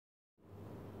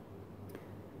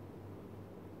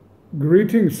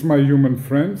Greetings, my human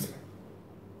friends.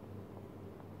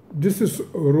 This is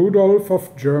Rudolf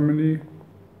of Germany,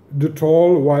 the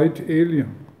tall white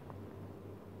alien.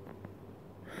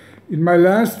 In my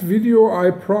last video,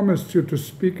 I promised you to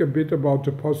speak a bit about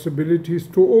the possibilities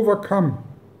to overcome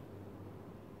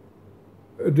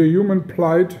the human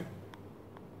plight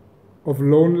of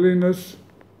loneliness,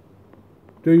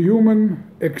 the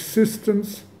human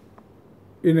existence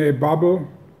in a bubble,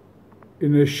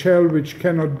 in a shell which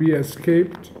cannot be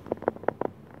escaped,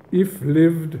 if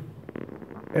lived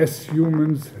as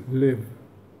humans live.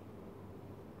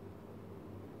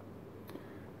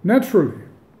 Naturally,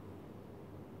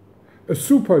 a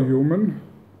superhuman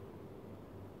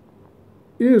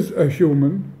is a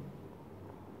human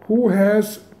who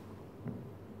has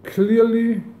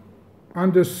clearly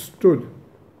understood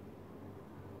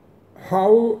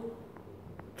how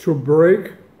to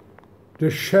break the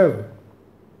shell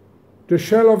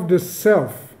of the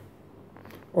self,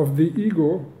 of the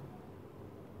ego,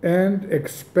 and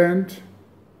expand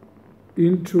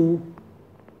into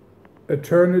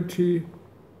eternity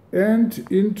and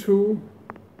into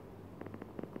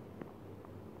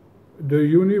the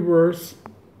universe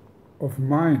of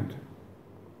mind.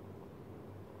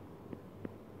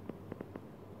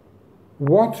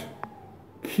 What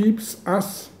keeps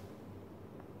us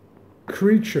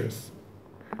creatures,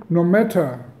 no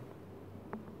matter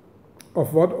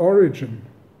of what origin,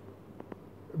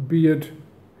 be it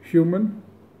human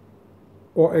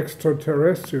or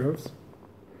extraterrestrials,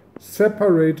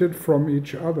 separated from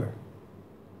each other?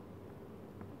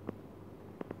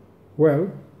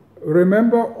 Well,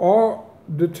 remember all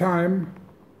the time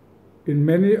in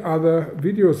many other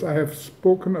videos I have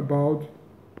spoken about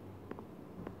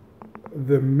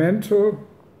the mental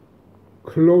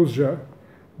closure,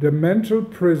 the mental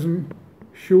prison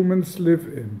humans live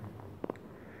in.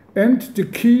 And the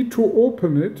key to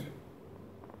open it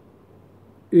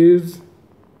is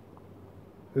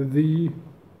the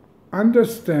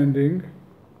understanding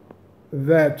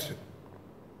that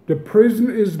the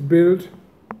prison is built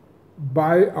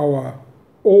by our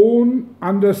own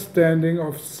understanding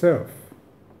of self.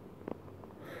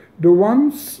 The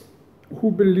ones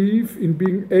who believe in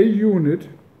being a unit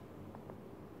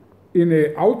in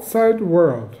an outside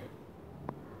world,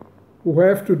 who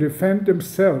have to defend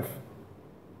themselves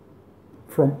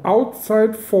from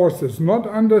outside forces, not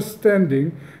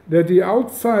understanding that the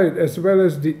outside as well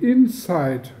as the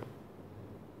inside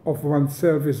of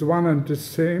oneself is one and the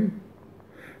same,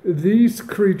 these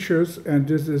creatures, and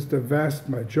this is the vast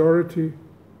majority,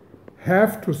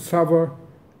 have to suffer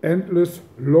endless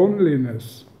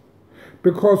loneliness.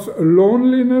 Because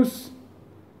loneliness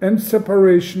and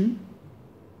separation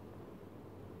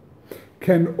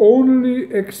can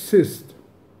only exist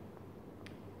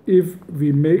if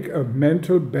we make a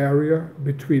mental barrier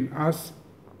between us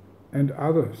and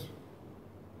others.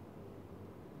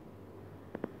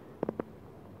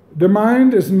 The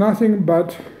mind is nothing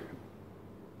but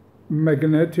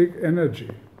magnetic energy.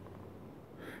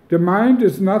 The mind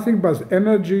is nothing but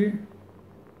energy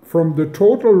from the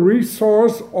total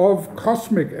resource of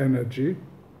cosmic energy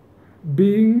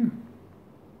being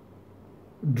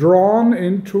drawn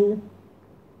into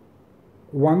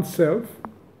oneself,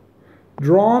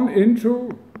 drawn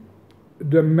into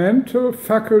the mental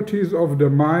faculties of the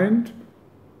mind,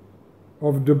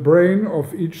 of the brain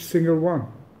of each single one.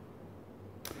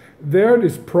 There it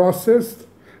is processed,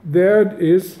 there it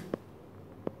is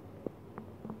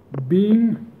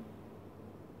being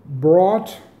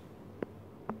brought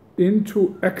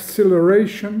into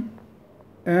acceleration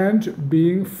and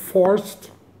being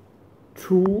forced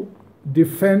to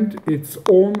defend its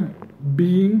own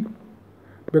being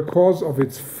because of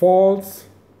its false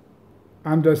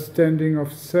understanding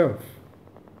of self.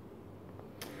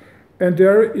 And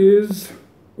there is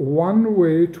one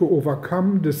way to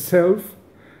overcome the self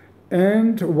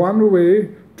and one way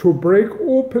to break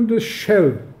open the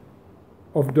shell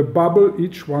of the bubble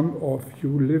each one of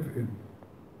you live in.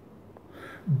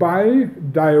 By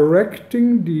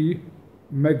directing the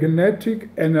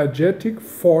magnetic, energetic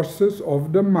forces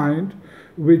of the mind,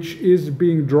 which is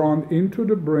being drawn into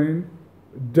the brain,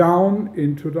 down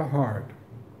into the heart.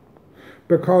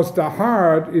 Because the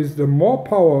heart is the more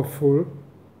powerful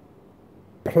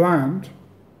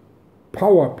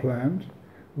power plant,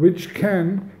 which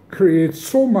can create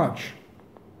so much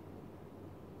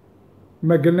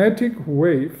magnetic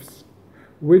waves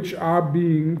which are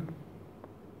being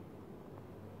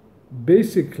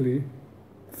basically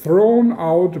thrown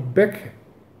out back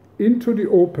into the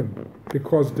open,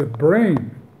 because the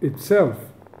brain itself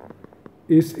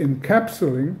is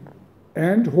encapsulating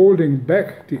and holding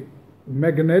back the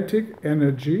magnetic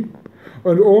energy,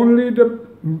 and only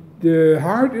the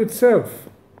heart itself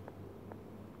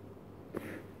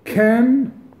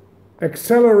can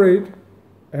accelerate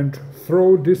and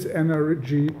throw this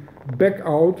energy back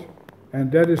out,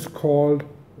 and that is called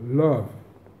love.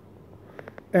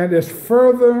 And as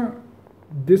further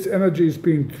this energy is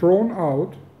being thrown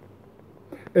out,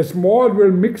 as more it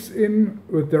will mix in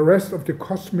with the rest of the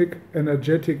cosmic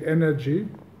energetic energy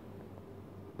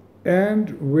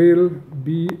and will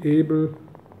be able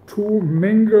to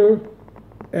mingle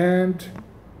and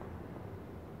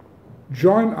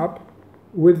join up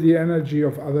with the energy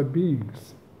of other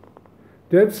beings.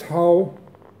 That's how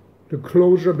the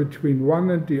closure between one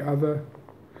and the other,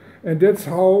 and that's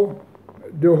how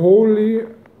the holy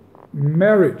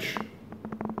marriage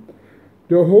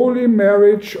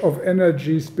of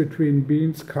energies between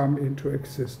beings come into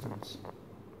existence.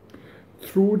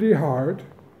 Through the heart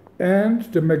and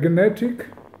the magnetic,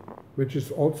 which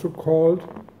is also called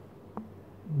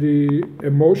the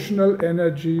emotional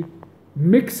energy,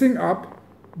 mixing up,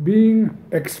 being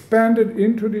expanded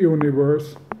into the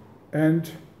universe,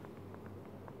 and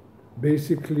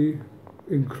basically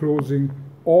enclosing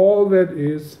all that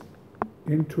is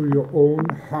into your own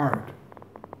heart.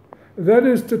 That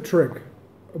is the trick.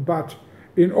 But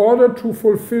in order to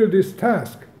fulfill this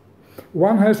task,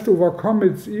 one has to overcome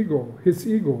his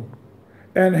ego,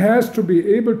 and has to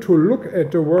be able to look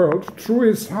at the world through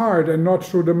his heart and not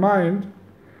through the mind,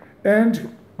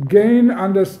 and gain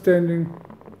understanding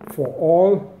for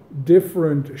all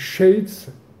different shades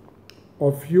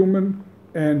of human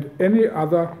and any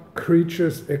other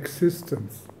creature's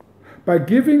existence. By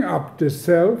giving up the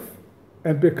self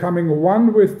and becoming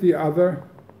one with the other,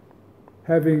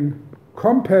 having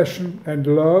compassion and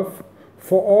love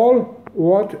for all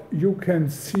what you can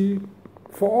see,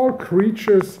 for all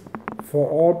creatures, for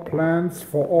all plants,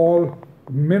 for all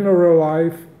mineral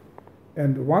life.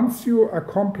 And once you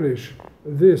accomplish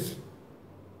this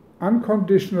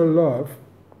unconditional love,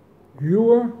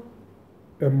 your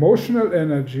emotional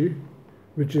energy,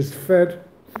 which is fed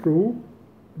through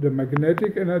the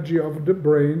magnetic energy of the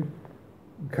brain,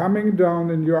 coming down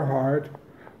in your heart,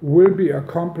 will be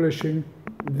accomplishing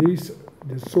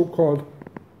the so-called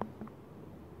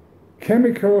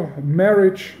chemical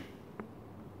marriage,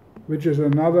 which is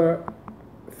another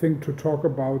thing to talk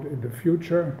about in the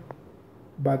future.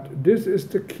 But this is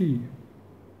the key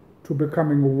to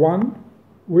becoming one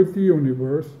with the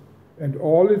universe and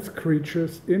all its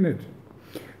creatures in it,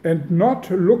 and not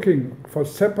looking for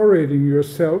separating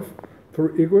yourself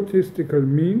through egotistical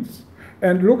means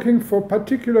and looking for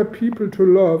particular people to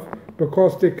love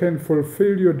because they can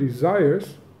fulfill your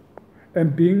desires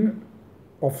and being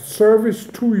of service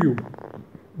to you.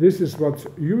 This is what's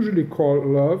usually called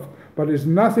love, but is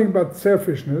nothing but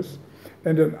selfishness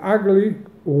and an ugly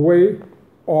way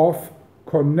of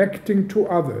connecting to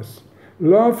others.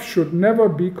 Love should never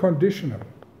be conditional.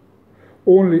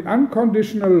 Only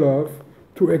unconditional love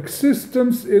to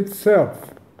existence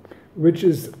itself, which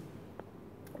is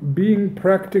being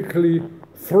practically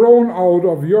thrown out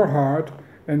of your heart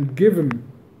and given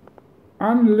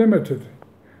unlimited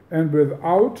and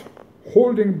without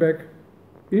holding back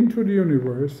into the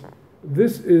universe.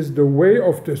 This is the way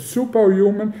of the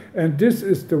superhuman, and this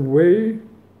is the way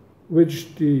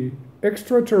which the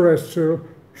extraterrestrial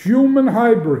human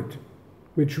hybrid,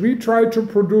 which we try to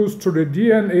produce through the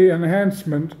DNA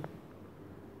enhancement,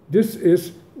 this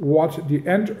is what the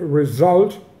end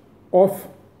result of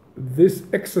this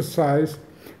exercise,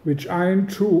 which I am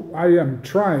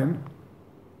trying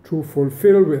to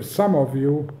fulfill with some of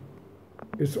you,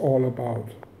 is all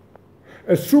about.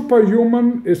 A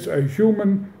superhuman is a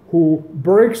human who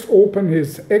breaks open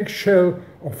his eggshell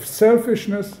of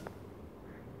selfishness,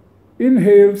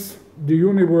 inhales the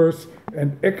universe,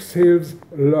 and exhales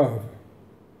love.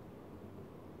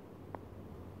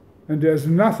 And there's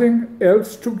nothing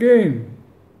else to gain.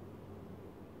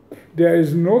 There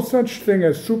is no such thing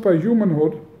as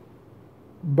superhumanhood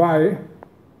by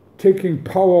taking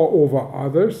power over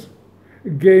others,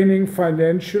 gaining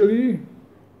financially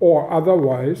or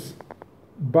otherwise,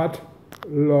 but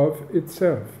love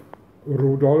itself.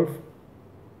 Rudolf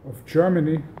of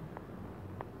Germany.